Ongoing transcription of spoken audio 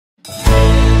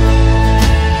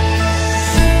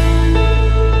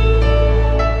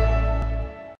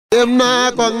yéem naa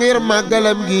ko ngir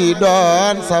màggalam gi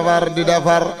doon safar di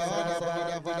defar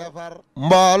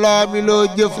mbooloo mi loo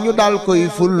jëf ñu dal koy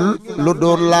ful lu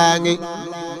doon laa ngi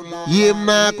yéem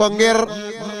naa ko ngir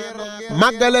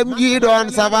màggalam gi doon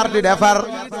safar di defar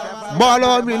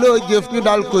mbooloo mi loo jëf ñu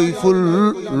dal koy ful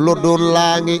lu doon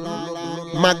laa ngi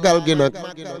màggal gi nag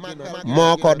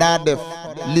moo ko daa def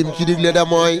lim ci digle da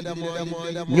mooy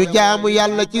ñu jaamu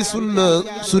yàlla ci sunna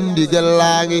sundigal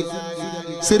laa ngi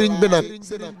sëriñ bi nag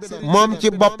moom ci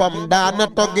boppam daana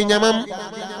toggi ñamam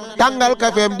tàngal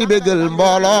kafeem di bégal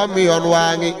mbooloo mi yoon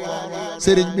waa ngi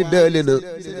sëriñ bi dëli na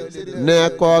ne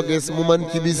koo gis mu man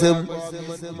ci bisam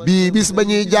bii bis ba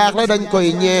ñuy jaaxle dañ koy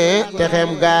ñee te xem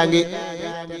gaa ngi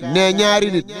ne ñaari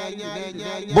nit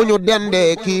bu ñu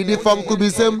dendee kii di fonk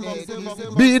bisam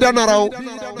bii dana raw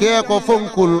kee ko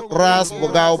fonkul raas bu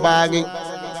gaaw baa ngi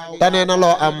tane na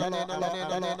loo am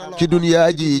ci duniyaa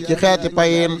ji ci xeeti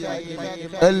payin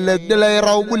ëllëg di lay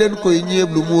raw bu leen koy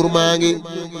ñeeblu muur maa ngi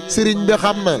sëriñ bi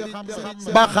xam na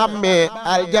ba xàmmee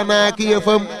aljanaa ki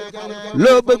yëfam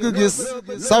loo bëgg gis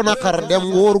saw na xar dem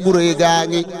wóor gu rëy gaa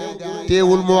ngi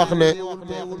teewul mu wax ne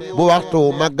bu waxtu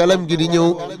màggalam gi di ñëw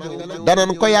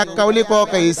danan ko yàkkaw li koo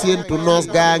koy séentu noos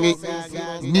gaa ngi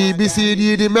nii bisiit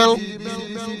yi di mel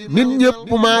nit ñëpp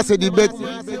maase di bëgg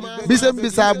bisam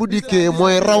bisaa bu dikkee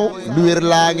mooy raw lu wér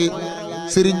laa ngi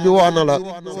sëriñ bi woona la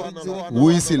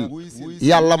wuy sil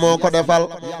yàlla moo ko defal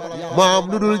moo am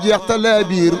lu dul jeex ta laa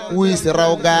biir wuy si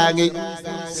raw gaa ngi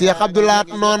Cheikh Abdoulaat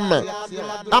noon na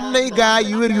am nay gaa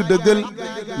yu wér yu dëggal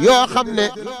yoo xam ne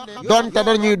doonte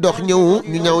dañuy dox ñëw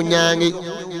ñu ñëw ñaa ngi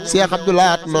Cheikh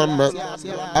Abdoulaat noon na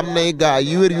am nay gaa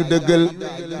yu wér yu dëggal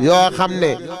yoo xam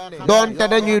ne doonte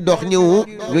dañuy dox ñëw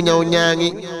ñu ñëw ñaa ngi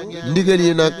ndigal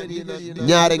yi nag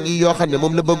ñaare ngi yoo xam ne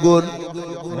moom la bëggoon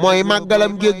mooy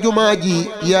màggalam géeg jumaa ji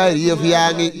yaari yëf yaa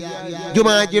ngi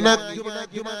jumaa ji nag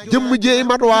jëmm jéey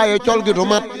mat waaye col gi du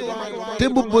mat te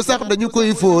mbubb sax dañu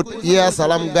koy fóot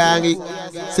yeesalam gaa ngi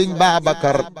sëñ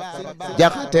Babacar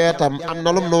Jaxate tam am na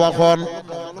lum nu waxoon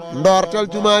ndoortel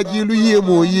jumaa ji lu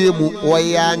yéemoo yéemu way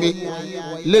yaa ngi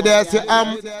li dee si am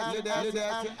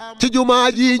ci jumaa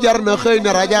ji jar na xëy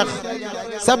na rajax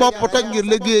sa bopp toj ngir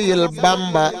liggéeyal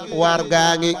Bamba waar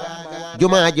gaa ngi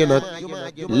jumaa ji nag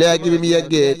léegi bi mu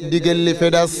yeggee ndigal li fi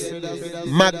des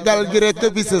màggal gi rekk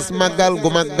fi sës màggal gu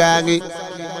mag gaa ngi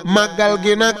màggal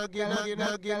gi nag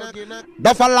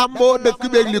dafa làmboo dëkk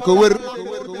beeg li ko wër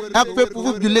ak fépp fu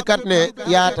jullikat ne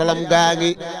yaatalam gaa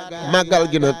ngi màggal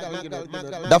gi nag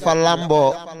dafa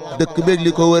làmboo dëkk beeg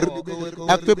li ko wër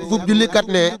ak fépp fu jullikat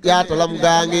ne yaatalam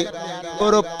gaa ngi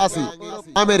Europe Asie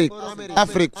Amérique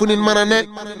Afrique fu nit mën a ne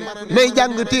nay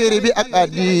jàng téere bi ak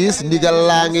hadiis ndigal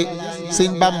laa ngi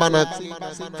sëñ Bamba nag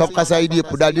fab xasaayid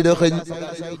yëpp daal dina xëñ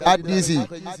hadiis yi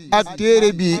ak téere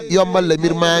bi yombal la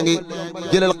mbir maa ngi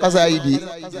jëlal xasaayid yi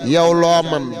yow loo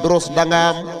man durus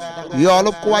dangaam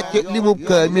yoolub ku wàcce limub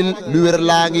kaamil lu wér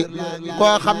laa ngi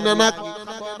koo xam ne nag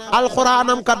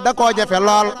alxuraanam kat da koo jafe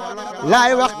lool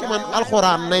laay wax ki man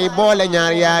alxuraan nay boole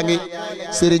ñaar yaa ngi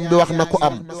sëriñ bi wax na ku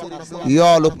am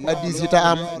yoolub hadiis yi ta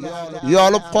am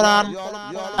yoolub xuraan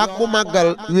ak bu màggal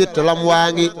wétt lam waa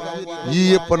ngi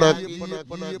yii yëpp nag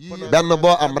benn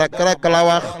boo am rek la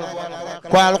wax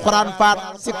ko alxuraan faat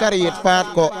si kariyit faat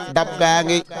ko dab gaa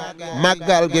ngi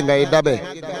màggal gi ngay dabe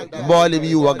mbooli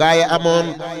bi wa gaaye amoon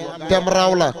tem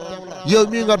raw la yow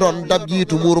mi nga doon dab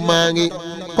jiitu muur maa ngi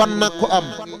kon nag ku am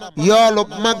yoolub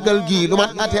màggal gi lu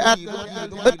mat ati at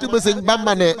ëtt ba sëñ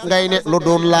Bamba ne ngay ne lu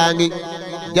doon laa ngi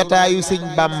jataayu sëñ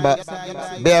Bamba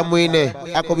bee muy ne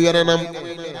akub yonenam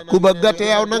ku bëgg a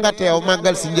teew na nga teew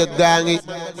màggal si njëg gaa ngi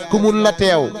ku mun la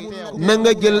teew na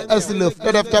nga jël aslëf te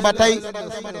def ca ba tey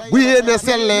bu yéene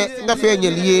sellee nga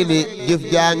feeñal yéene jëf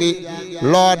jaa ngi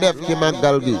loo def ci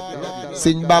màggal gi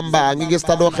sëñ Bamba ngi gis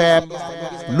ta du xeeb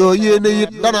loo yéene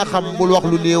it dana xam bul wax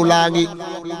lu néew laa ngi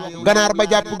ganaar ba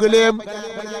jàpp gëléem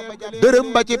dërëm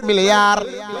ba ci miliyaar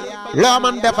loo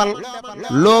man defal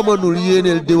loo mënul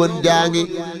yéeneel déwén jaa ngi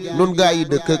nun gaa yi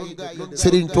dëkk ak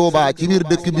sëriñ Touba ci biir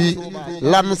dëkk bi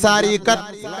lan saar yi kat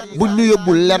buñ ñu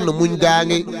yóbbul lenn muñ gaa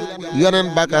ngi yonen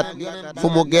bakat fu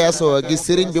mu geesoo gis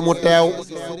sëriñ bi mu teew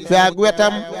fi ak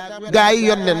wetam gaa yi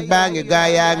yonnen baa ngi gaa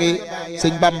yaa ngi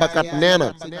sëñ Bambakat nee na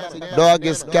doo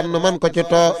gis kenn man ko ci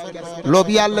too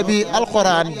loobu yàlla bi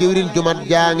alxuraan jëwrin jumat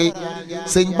jaa ngi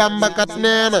sëñ Bambakat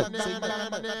nee na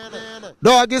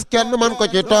doo gis kenn man ko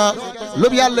ci too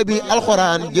loobu yàlla bi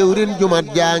alxuraan jëwrin jumat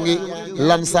jaa ngi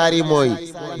lan saar yi mooy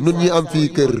nun ñi am fii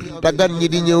kër te gan ñi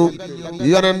di ñëw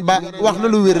yonen ba wax na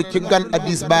lu wér ci gan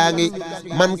hadiis baa ngi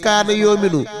man kaana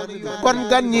yoominu kon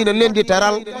gan ñi na leen di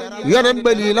teral yonen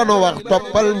ba lii lanu wax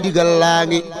toppal ndigal laa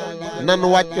ngi nan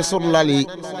wàcc sun lal yi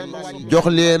jox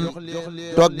leen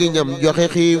toggi ñam joxe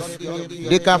xiif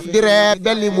di kaf di ree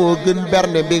belli moo gën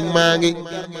berne mbég maa ngi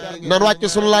nan wàcc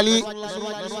sun lal yi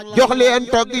jox leen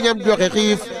toggi ñam joxe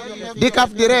xiif di kaf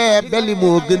di ree belli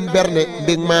moo gën berne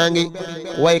mbég maa ngi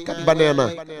waykat ba nee na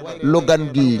lu gan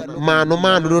gi maanu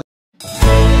maanu